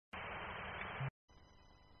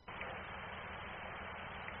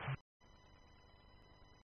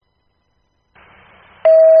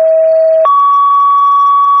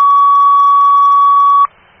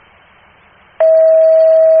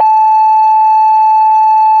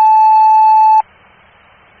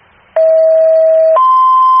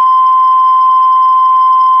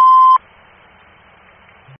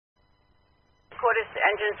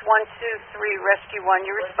Engines 1, 2, 3, Rescue 1.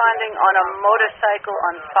 You're responding on a motorcycle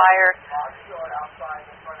on fire.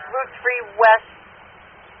 Route 3 West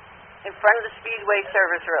in front of the Speedway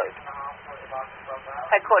Service Road.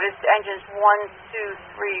 Headquarters to Engines 1, 2,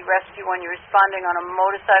 3, Rescue 1. You're responding on a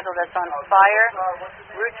motorcycle that's on fire.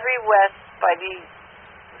 Route 3 West by the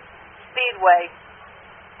Speedway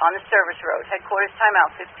on the Service Road. Headquarters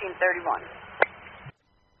timeout 1531.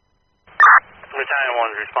 Battalion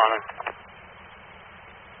 1's responding.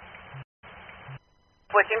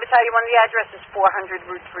 14 Battalion 1, the address is 400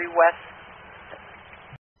 Route 3 West.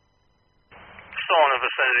 Still in the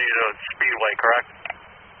vicinity of the Speedway, correct?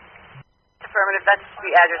 Affirmative, that's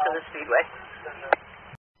the address of the Speedway.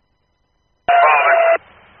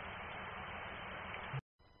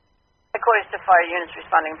 Headquarters to fire units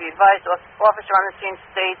responding. Be advised, officer on the scene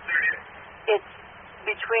states it's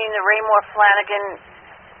between the Raymore Flanagan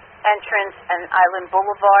entrance and Island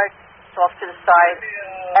Boulevard. It's off to the side.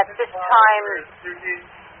 At this time,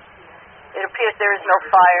 it appears there is no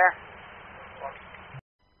fire.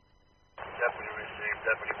 Deputy received.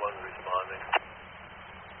 Deputy 1's responding.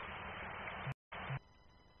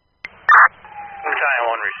 Battalion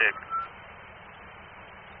 1 received.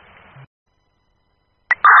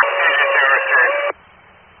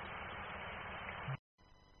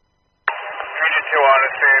 Engine 2 on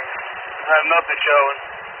the scene. I have nothing showing.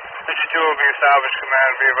 Engine 2 will be established. Command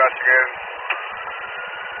will be investigated.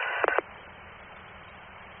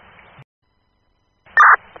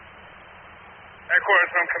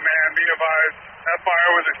 Headquarters from command, be advised, that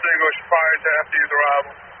fire was extinguished prior to FD's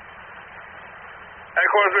arrival.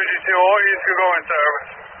 Headquarters Engine 2, all units can go in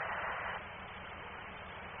service.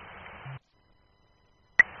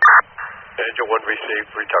 Engine 1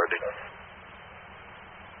 received, returning.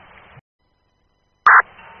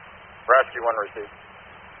 Rescue 1 received.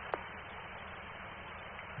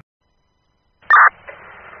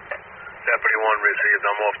 Deputy 1 received,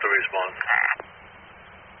 I'm off to respond.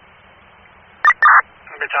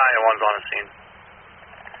 Battalion 1's on the scene.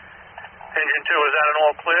 Engine 2, is that an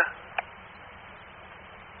all clear?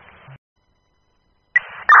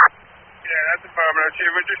 Yeah, that's affirmative,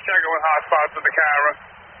 Chief. We're just checking with hotspots with the camera.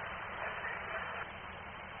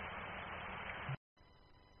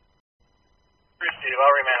 Steve,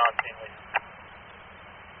 I'll remain on scene, please.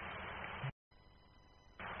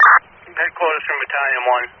 Headquarters from Battalion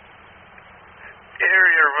 1.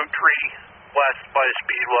 Area Route 3 West by the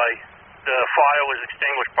Speedway. The fire was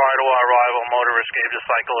extinguished prior to our arrival. Motorist gave the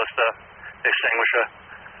cyclist the extinguisher.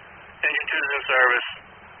 Engine 2's in service.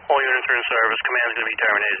 All units are in service. Command's going to be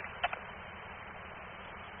terminated.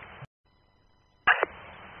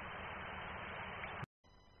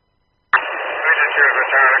 Engine 2 is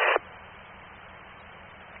returning.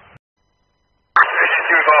 Engine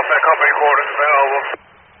 2 is off at company quarters available.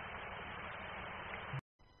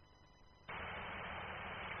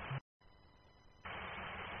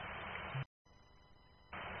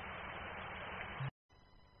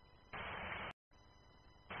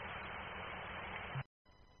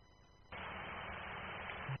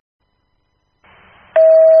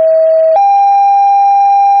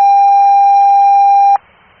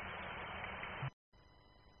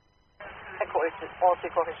 All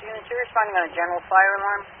Secaucus units, you're responding on a general fire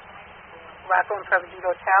alarm. Rocco and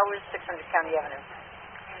Previtudo Towers, 600 County Avenue.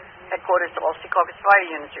 Headquarters to all Secaucus fire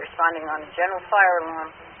units, you're responding on a general fire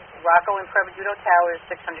alarm. Rocco and Previtudo Towers,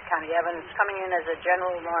 600 County Avenue. It's coming in as a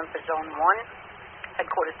general alarm for Zone 1.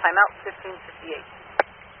 Headquarters timeout, 1558.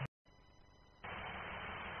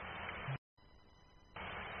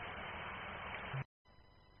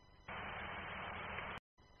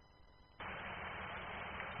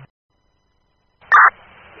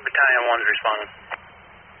 Battalion 1's responding.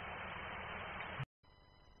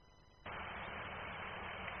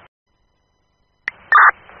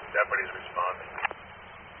 Deputy's responding.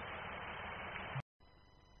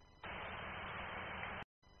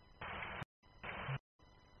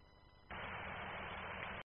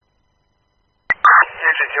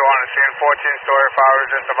 Engine 2 on the scene, 14-story fire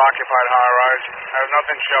resistant of occupied high-rise. I have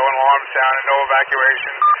nothing showing, alarm sound, and no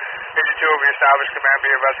evacuation. Engine 2 will be established, command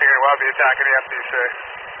be investigated while the attack of the FDC.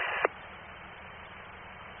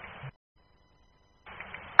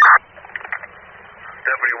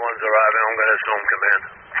 Deputy 1's arriving, I'm going to assume command.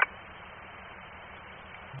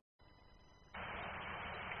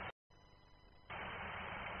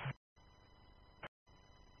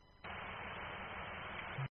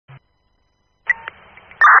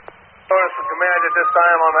 Orders for command at this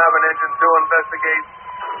time, I'm having engine 2 investigate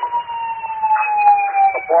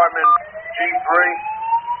apartment G3.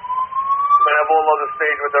 They have all other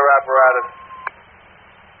stage with their apparatus.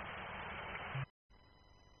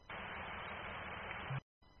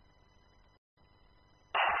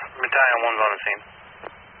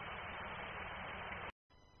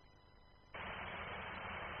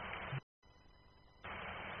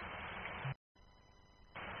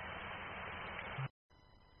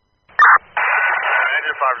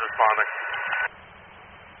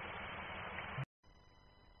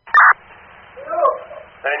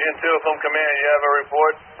 Engine 2 from command, you have a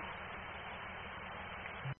report?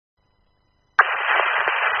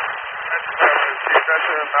 That's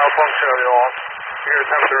a malfunction of the alarm. You're going to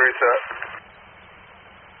attempt to reset.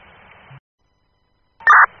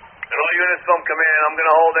 And all units from command, I'm going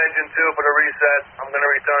to hold engine 2 for the reset. I'm going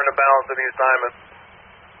to return the balance of the assignment.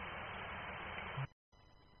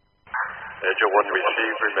 Engine 1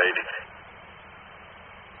 received, remaining.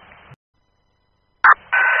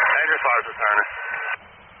 Engine 5 is returning.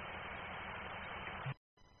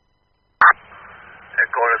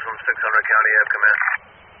 Headquarters from 600 County Ave command.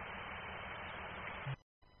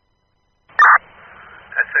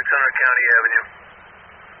 At 600 County Avenue,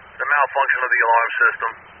 the malfunction of the alarm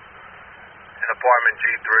system in apartment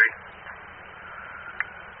G3.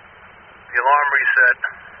 The alarm reset.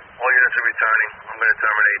 All units are returning. I'm going to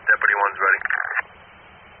terminate. Deputy 1's ready.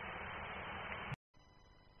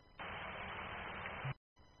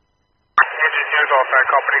 Engine 2's off at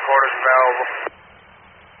company quarters available.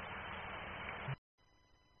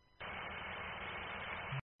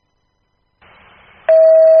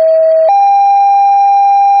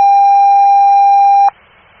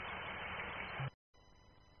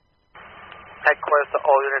 Headquarters to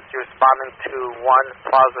all units, you're responding to 1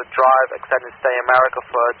 Plaza Drive, Extended Stay America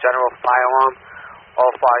for a general fire alarm.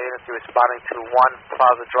 All fire units, you're responding to 1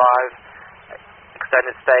 Plaza Drive,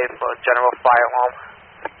 Extended Stay for a general fire alarm.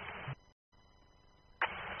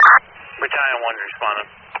 Battalion 1's responding.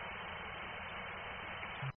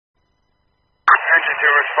 Engine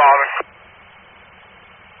 2 responding.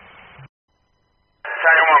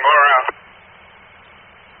 Battalion 1, go around.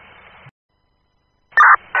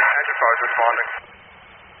 Engine 5's responding.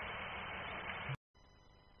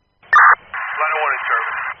 Battalion 1 is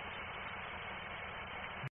service.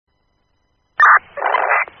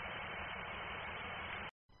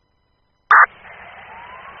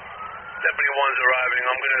 Deputy 1's arriving.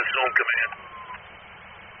 I'm going to assume command.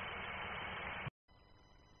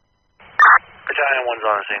 Battalion 1's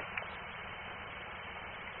on the scene.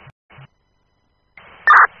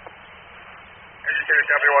 Engine 2,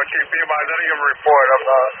 Deputy 1, Chief, be advised, I didn't give a report. I'm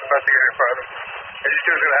investigating further. Engine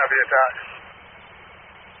 2's going to have the attack.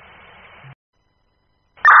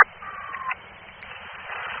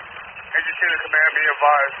 Engine 2 to command, be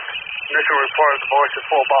advised. Initial report is the voice is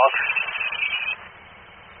full box.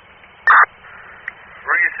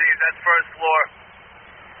 Received. That's first floor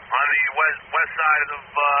on the west side of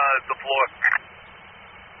the floor.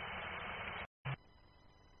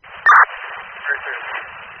 Received.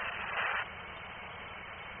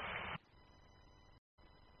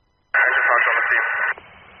 Engine 5's on the scene.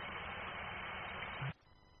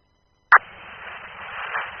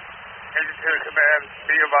 Engine 2 to command,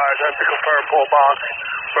 be advised. That's the confirmed full box.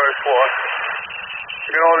 First floor.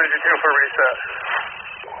 You can hold Engine 2 for reset.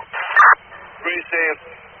 Received.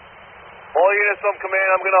 All units from command,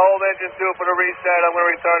 I'm going to hold engine 2 for the reset. I'm going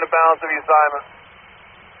to return the balance of the assignment.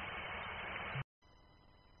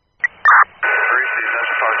 Received.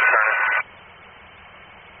 Engine 5's returning.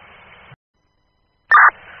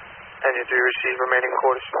 Engine 3 receive remaining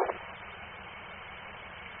quarters.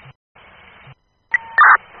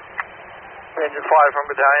 Engine 5 from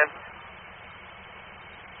battalion.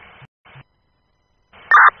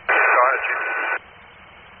 Go ahead, Chief.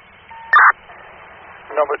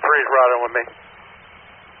 Number 3 is routing with me.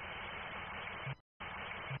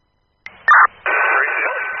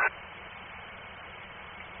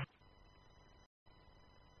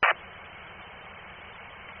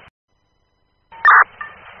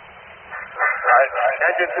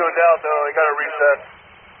 Engine 2 Delta, we got to reset.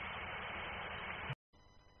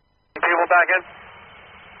 People back in?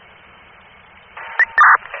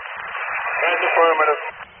 That's affirmative.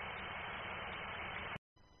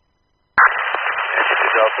 Engine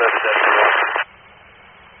 2 Delta, Deputy 1.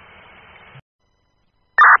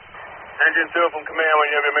 Engine 2 from command, when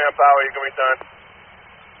you have your manpower, you can return.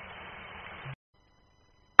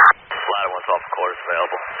 Ladder 1's off quarters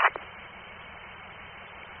available.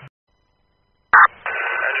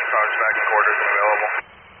 Engine 5's back in quarters and available.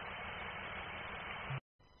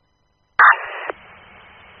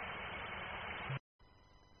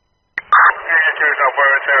 Engine 2's up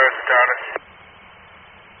where it's there, it's down.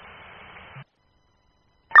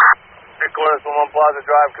 Headquarters from 1 Plaza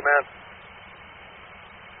Drive, command.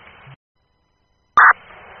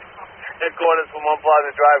 Headquarters from 1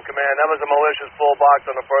 Plaza Drive, command. That was a malicious full box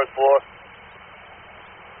on the first floor.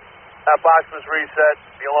 That box was reset.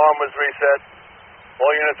 The alarm was reset.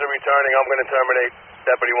 All units are returning. I'm going to terminate.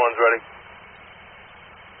 Deputy 1's ready.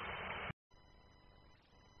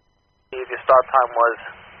 Your start time was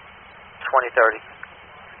 20:30.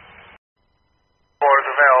 Quarters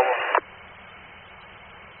available.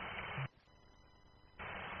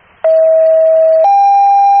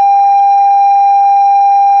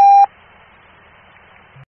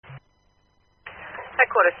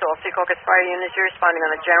 all Secaucus fire units. You're responding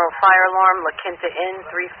on a general fire alarm, La Quinta Inn,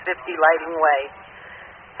 350 Lighting Way.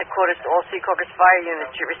 Headquarters to all Secaucus fire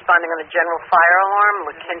units. You're responding on a general fire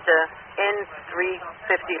alarm, La Quinta Inn,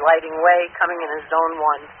 350 Lighting Way, coming in as Zone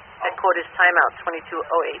 1. Headquarters timeout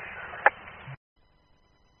 2208.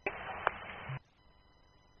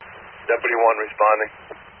 Deputy 1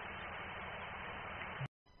 responding.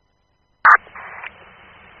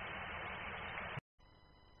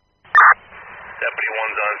 Deputy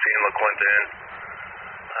 1's on scene, La Quinta Inn.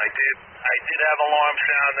 I did have alarm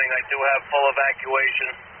sounding. I do have full evacuation.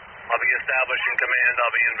 I'll be establishing command.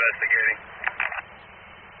 I'll be investigating.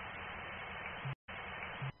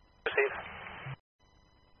 Proceed.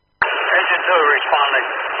 Engine 2 responding.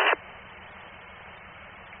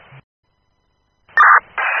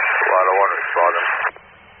 Plaza 1 responding.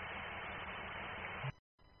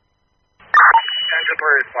 Engine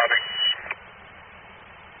 3 responding.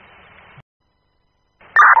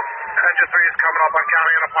 Engine 3 is coming up on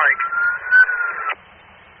County and a Pike.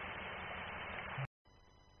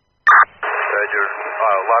 Roger.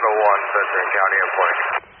 Lotto 1, Center County and Pike.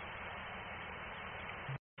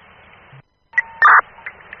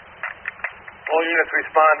 All units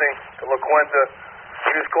responding to La Quinta.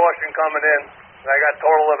 Use caution coming in. I got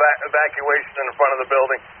total evacuation in the front of the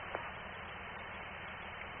building.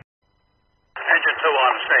 Engine 2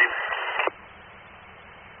 on scene.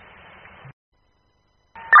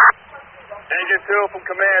 Engine 2 from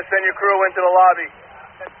command, send your crew into the lobby.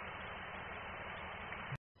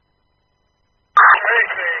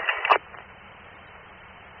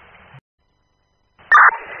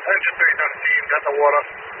 Engine 3's on scene. Got the water.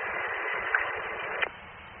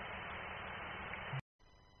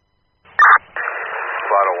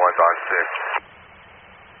 Lotto 1's on 6.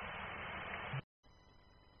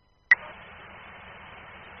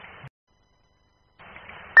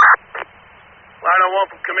 Lotto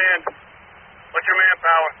 1 from command. What's your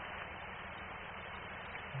manpower?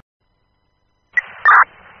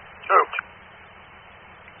 2.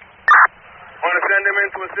 Want to send him in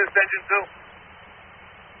to assist Engine 2?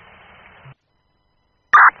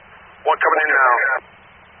 One coming in now.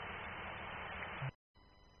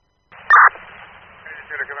 Engine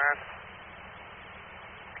 2 to command.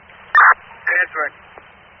 Answering.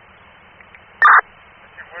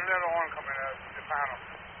 Where's the other one coming in? The panel.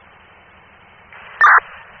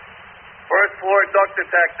 First floor duct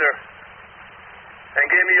detector. And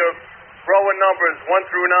give me your row numbers 1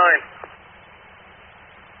 through 9.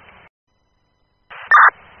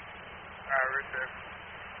 Received.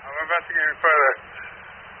 I'm investigating further.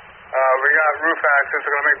 We got roof access. I'm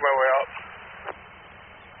going to make my way up.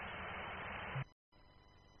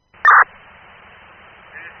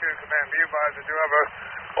 Engine 2 to command. Be advised, I do have a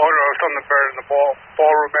odor of something buried in the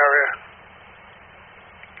ballroom area.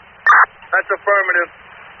 That's affirmative,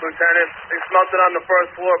 Lieutenant. They smelt it on the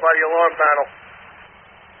first floor by the alarm panel.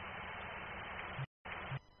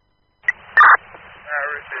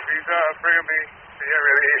 Received. He's bringing me to the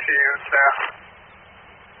area of the AC units now.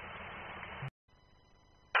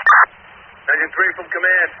 Engine 3 from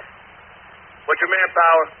command. What's your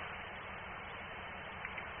manpower?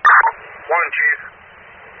 1, Chief.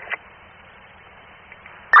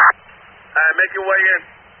 Make your way in.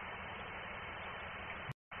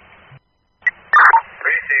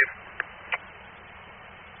 Received.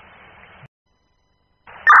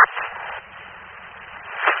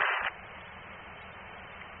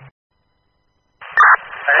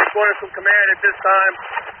 Headquarters from command at this time.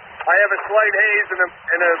 I have a slight haze in the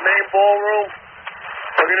main ballroom.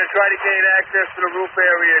 We're going to try to gain access to the roof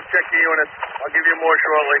area and check the units. I'll give you more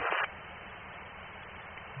shortly.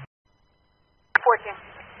 14.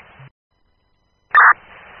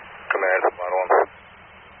 Command, Lotto 1.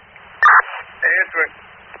 Answering.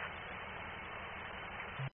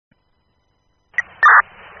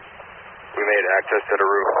 We made access to the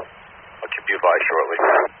roof. I'll keep you advised shortly.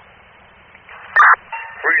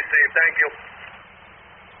 Received, thank you.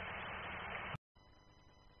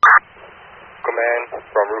 Command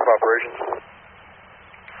from roof operations.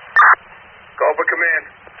 Go for command.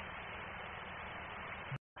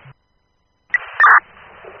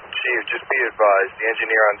 Chief, just be advised, the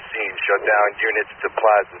engineer on scene shut down units to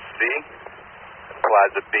Plaza C and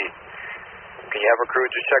Plaza B. Can you have a crew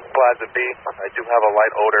just check Plaza B? I do have a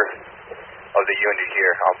light odor of the unit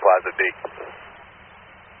here on Plaza B.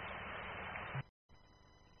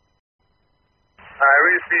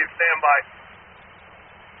 Receive, stand by.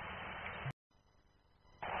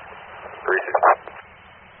 Receive.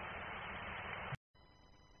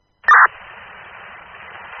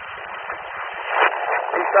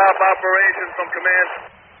 Stop operations from command.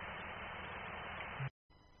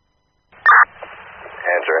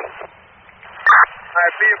 Answering.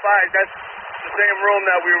 Alright, be advised, that's the same room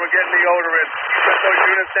that we were getting the odor in. You shut those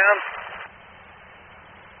units down?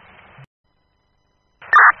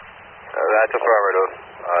 That's affirmative.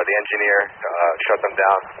 The engineer shut them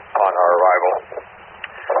down upon our arrival.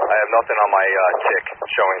 I have nothing on my tick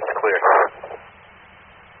showing it's clear.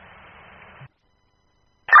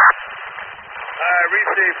 Alright,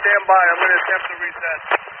 receive. Stand by. I'm going to attempt to reset.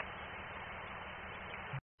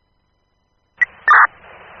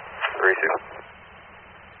 Receive.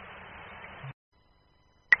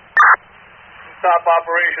 Stop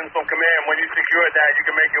operations from command. When you secure that, you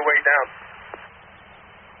can make your way down.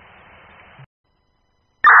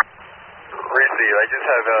 Receive. I just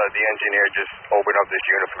have the engineer just open up this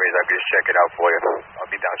unit for me so I can just check it out for you. I'll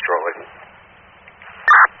be down shortly.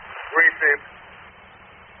 Receive.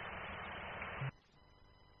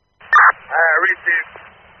 Receive.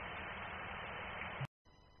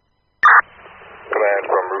 Command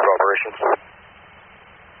from roof operations.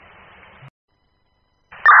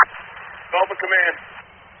 Over command.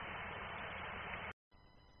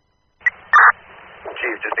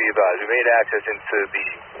 Chief, just be advised. We made access into the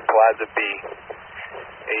Plaza B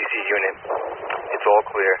AC unit. It's all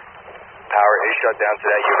clear. Power is shut down to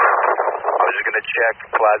that unit. I was just going to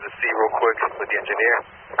check Plaza C real quick with the engineer.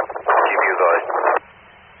 Keep you advised.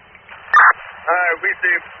 Alright,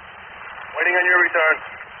 receive. Waiting on your return.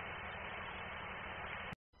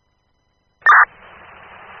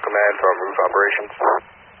 Command from roof operations.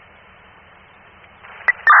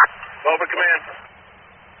 Over command.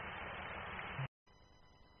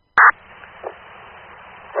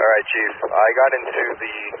 Alright, Chief. I got into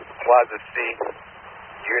the Plaza C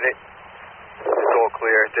unit. It's all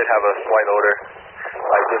clear. It did have a slight odor.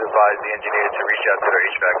 I did advise the engineer to reach out to their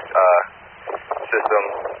HVAC system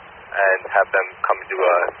and have them come and do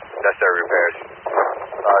necessary repairs.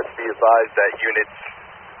 To be advised that units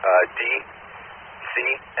D, C,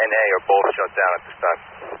 and A are both shut down at this time.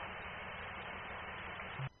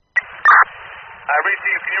 I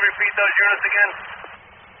receive. Can you repeat those units again?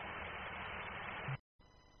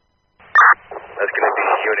 That's going to be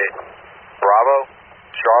unit Bravo,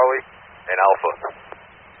 Charlie, and Alpha.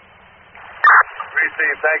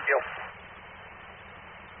 Receive. Thank you.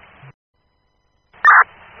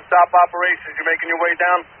 Stop operations. You're making your way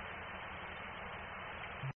down?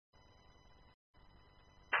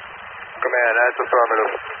 Command, that's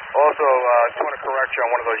affirmative. Also, just want to correct you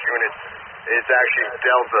on one of those units. It's actually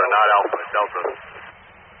Delta, not Alpha. Delta.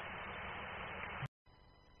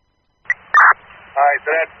 Alright,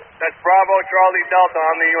 so that's Bravo, Charlie, Delta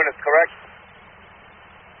on the units, correct?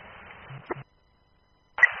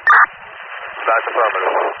 That's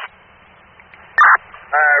affirmative.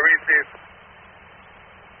 Alright, receive.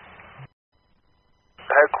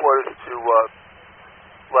 Headquarters to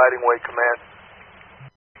Lighting Way Command.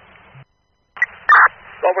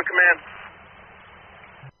 Over command.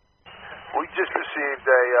 We just received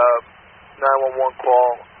a 911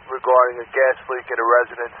 call regarding a gas leak at a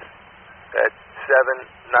residence at 796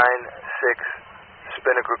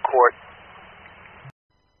 Spinnaker Court.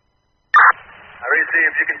 I receive.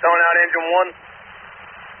 You can tone out engine 1,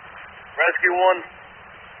 rescue 1,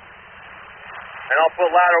 and I'll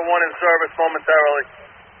put ladder 1 in service momentarily.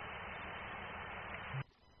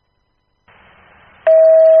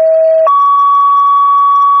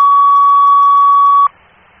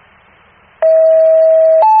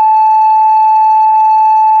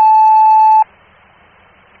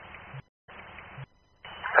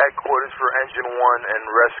 Headquarters for Engine 1 and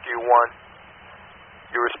Rescue 1.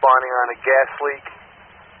 You're responding on a gas leak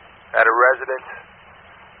at a residence.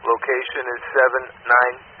 Location is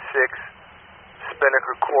 796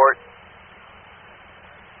 Spinnaker Court.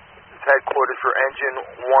 It's headquarters for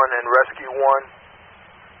Engine 1 and Rescue 1.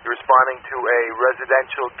 You're responding to a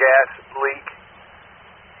residential gas leak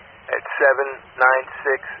at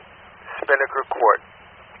 796 Spinnaker Court.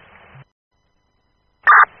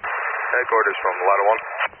 Headquarters from Ladder 1.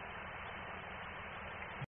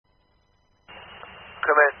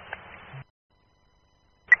 Come in.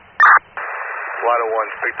 Ladder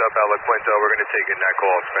 1's picked up at La Quinta. We're going to take in that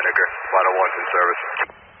call at Spinnaker. Ladder 1's in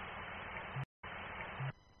service.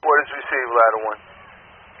 Orders received, Ladder 1.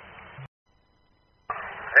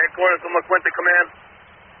 Headquarters from La Quinta Command.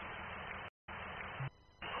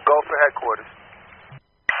 Go for headquarters.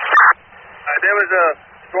 There was a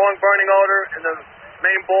strong burning odor in the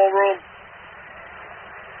main ballroom.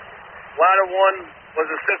 Ladder 1 was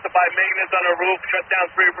assisted by maintenance on the roof, shut down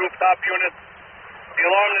 3 rooftop units. The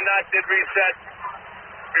alarm to not did reset.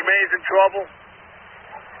 Remains in trouble.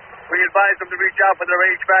 We advised them to reach out for their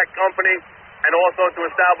HVAC company and also to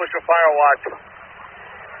establish a fire watch.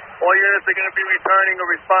 All units are going to be returning or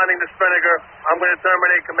responding to Spinnaker. I'm going to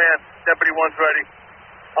terminate command. Deputy 1's ready.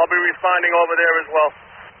 I'll be responding over there as well.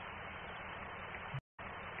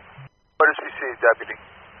 Orders received, Deputy.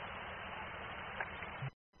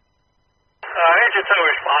 Engine 2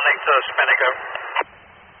 responding to Spinnaker.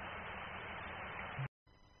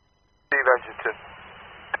 Receive Engine 2.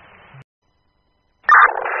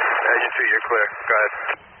 Engine 2, you're clear. Go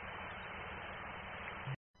ahead.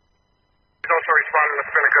 He's also responding to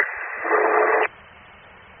Spinnaker.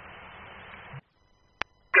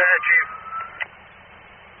 Go ahead, Chief.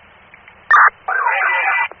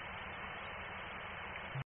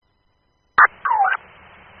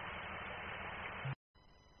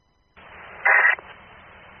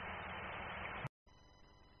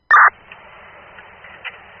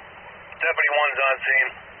 Deputy 1's on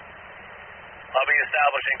scene. I'll be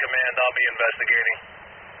establishing command. I'll be investigating.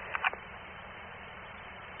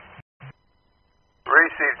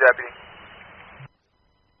 Receive, Deputy.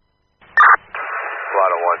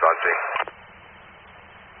 Lotto 1's on scene.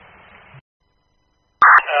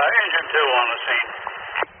 Engine 2 on the scene.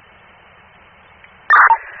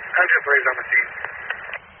 Engine 3's on the scene.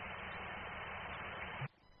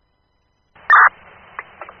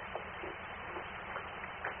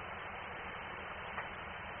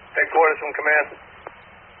 Headquarters from command.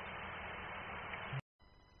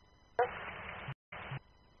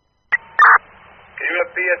 Can you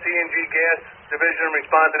have PSE&G Gas Division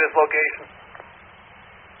respond to this location?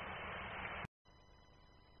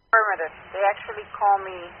 Affirmative. They actually call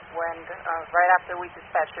me when, right after we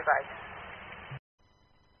dispatch device.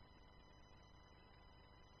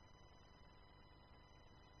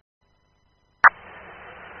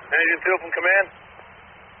 Engine 2 from command?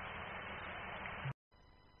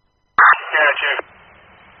 Yeah, Chief.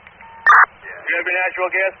 Do you have your natural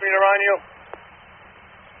gas meter on you?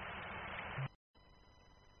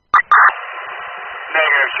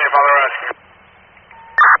 Negative, Chief. On the rescue.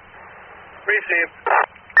 Received.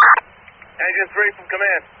 Engine 3 from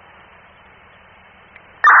command.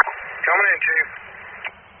 Coming in, Chief.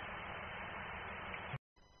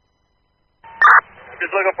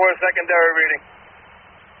 Just looking for a secondary reading.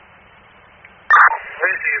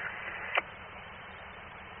 Receive.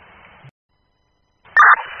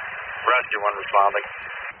 Rescue 1 responding.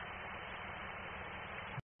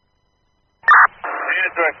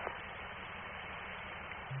 Answering.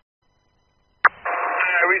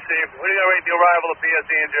 Received. What do you rate the arrival of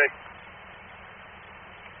PSE&G?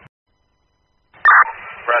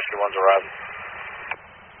 Rescue 1's arriving.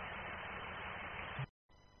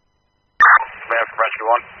 Man from Rescue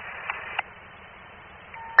 1.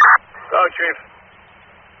 Go, Chief.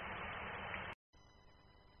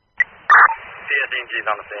 PSE&G's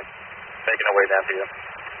on the scene. Taking away down to you.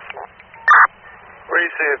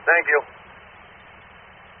 Received. Thank you.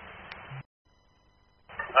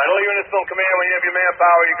 All units from command, when you have your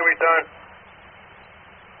manpower, you can return.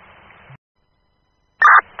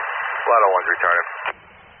 Lotto 1's returning.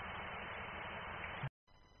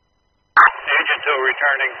 Engine 2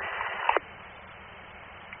 returning.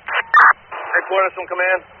 Headquarters from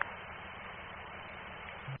command.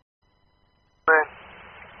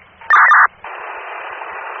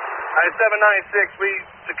 At 796, we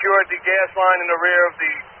secured the gas line in the rear of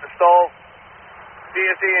the stall.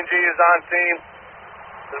 PSE&G is on scene,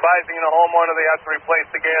 advising the homeowner they have to replace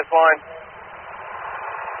the gas line.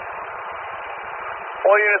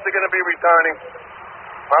 All units are going to be returning.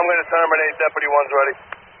 I'm going to terminate. Deputy 1's ready.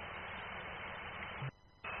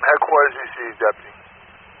 Headquarters received, Deputy.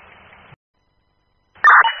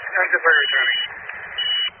 Engine 3 returning.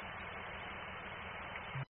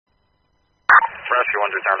 Rescue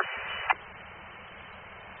 1's returning.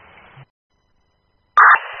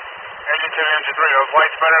 Engine 2, Engine 3. Those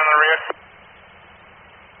lights better in the rear?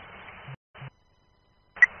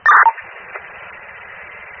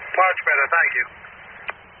 Much better, thank you.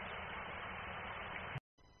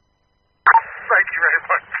 Thank you very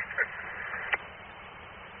much.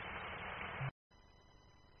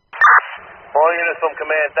 All units from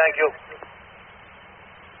command, thank you.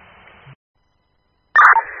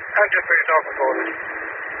 Engine 3 is off the border.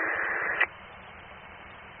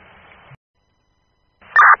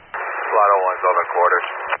 Lotto 1's over quarters.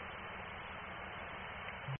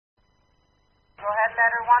 Go ahead,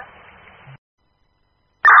 letter 1.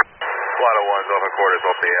 Lotto 1's over quarters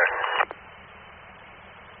off the air.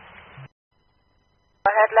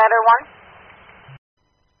 Go ahead, letter 1.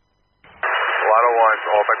 Lotto 1's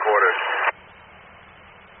off at quarters.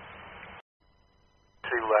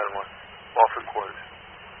 See ladder 1. Off at quarters.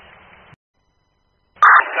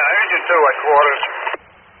 Engine 2 at quarters.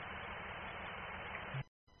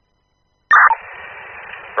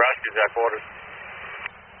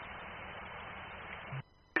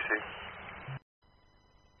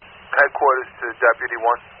 Headquarters to Deputy 1.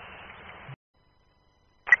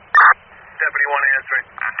 Deputy 1 answering.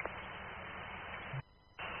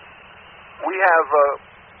 We have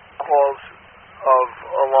calls of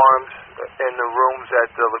alarms in the rooms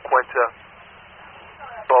at La Quinta,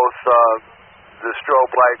 both the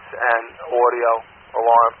strobe lights and audio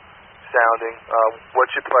alarm sounding.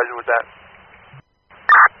 What's your pleasure with that?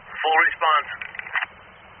 Full response.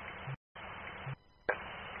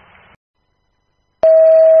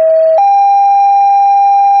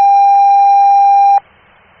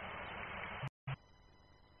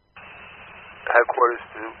 Headquarters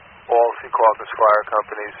to all Secaucus fire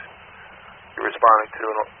companies. You're responding to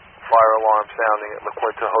a fire alarm sounding at La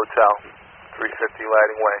Quinta Hotel, 350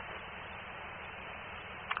 Lighting Way.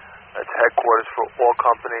 That's headquarters for all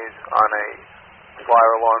companies on a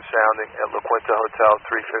fire alarm sounding at La Quinta Hotel,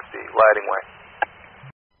 350 Lighting Way.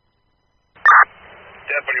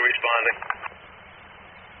 Deputy responding.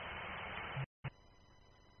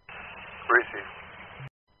 Receive.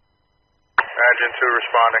 Agent 2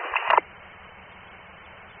 responding.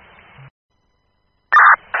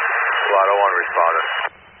 Plaza 1 responding.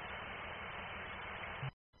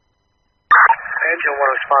 Engine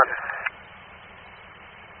 1 responding.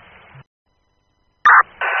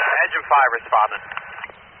 Engine 5 responding.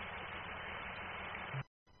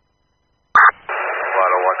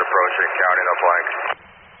 Plaza 1's approaching, counting a blank.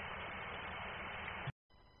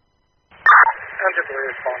 Engine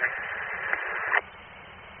 3 responding.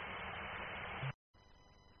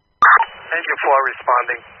 Engine 4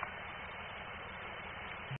 responding.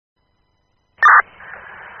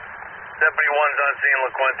 Deputy 1's on scene,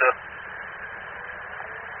 La Quinta.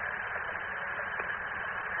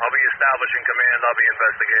 I'll be establishing command. I'll be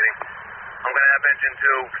investigating. I'm going to have Engine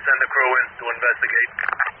 2 send the crew in to investigate.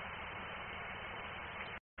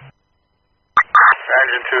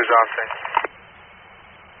 Agent 2's on scene.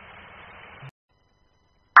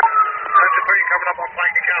 Engine 3 coming up on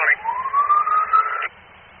Plaza County.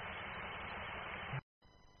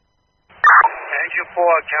 Engine 4,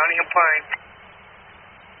 counting and playing.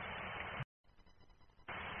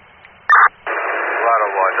 Plaza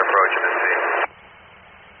 1's approaching the scene.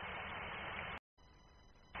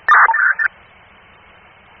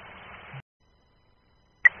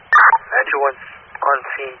 Engine 1's on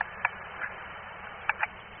scene.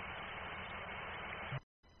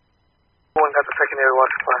 One got the secondary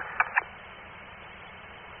water supply.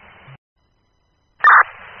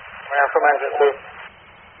 From Engine 2. 5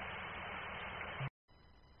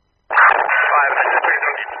 Engine 3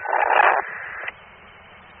 junction.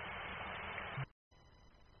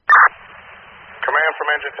 Command from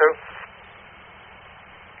Engine 2.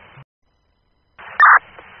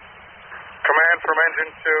 Command from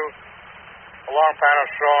Engine 2. Alarm panel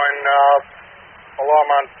showing alarm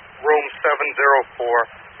on room 704.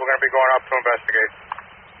 We're going to be going up to investigate.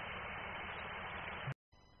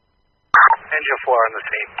 Engine 4 on the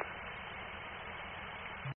scene.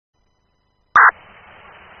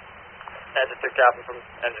 Engine 2 captain from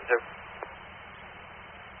Engine 2.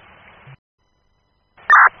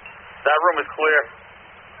 That room is clear.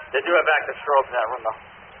 They do have active strobe in that room though.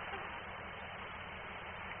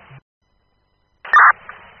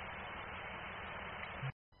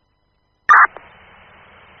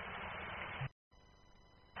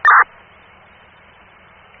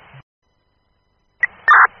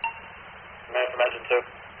 Man from Engine 2.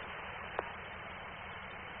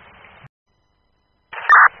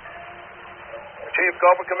 Chief, go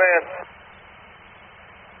for command.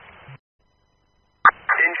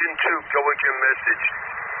 Engine 2, go with your message.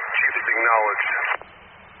 Chief is acknowledged.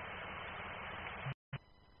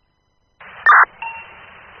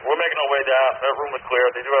 We're making our way down. That room is clear.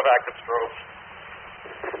 They do have active strobes.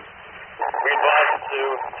 We advise them to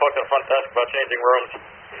talk to the front desk about changing rooms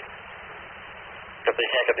because they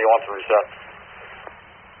can't get the alarm to reset.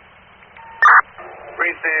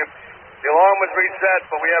 Receive. The alarm was reset,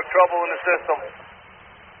 but we have trouble in the system.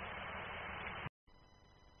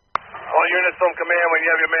 All units from command, when you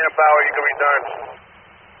have your manpower, you can return.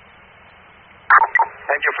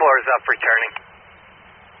 Engine 4 is up, returning.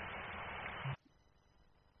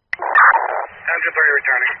 Engine 3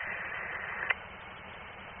 returning.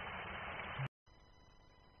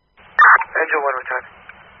 Engine 1 returning.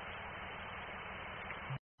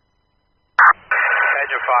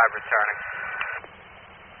 Engine 5 returning.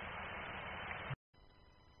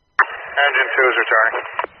 Engine 2 is returning.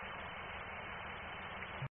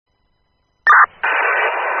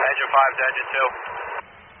 Engine 5 to Engine 2.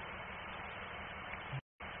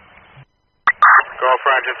 Go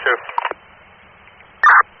for Engine 2.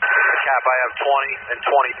 Cap, I have 20 and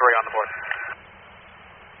 23 on the board.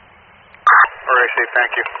 Receive,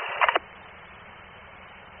 thank you.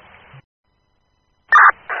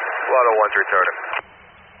 1's returning.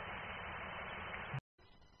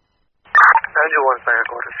 Engine 1,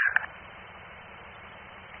 Secaucus.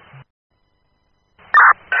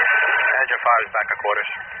 Engine 5 is back at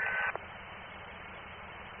quarters.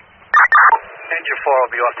 Engine 4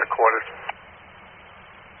 will be off to quarters.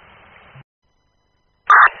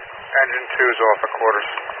 Engine 2 is off at quarters.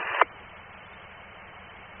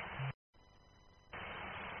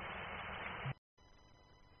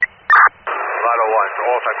 Lotto 1's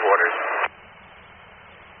off at quarters.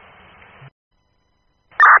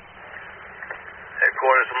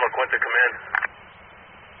 Headquarters from La Quinta, come in.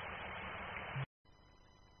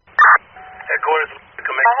 Headquarters from La Quinta,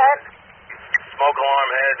 come in. Go ahead. Smoke alarm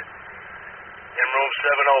head in room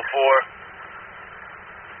 704.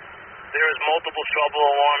 There is multiple trouble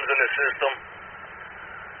alarms in the system.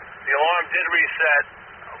 The alarm did reset,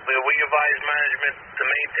 but we advised management to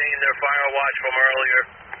maintain their fire watch from earlier.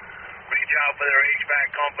 Reach out for their HVAC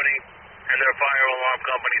company and their fire alarm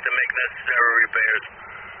company to make necessary repairs.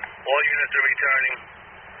 All units are returning.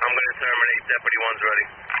 I'm going to terminate. Deputy 1's ready.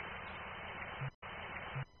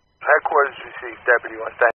 Headquarters received, Deputy 1. Thank you.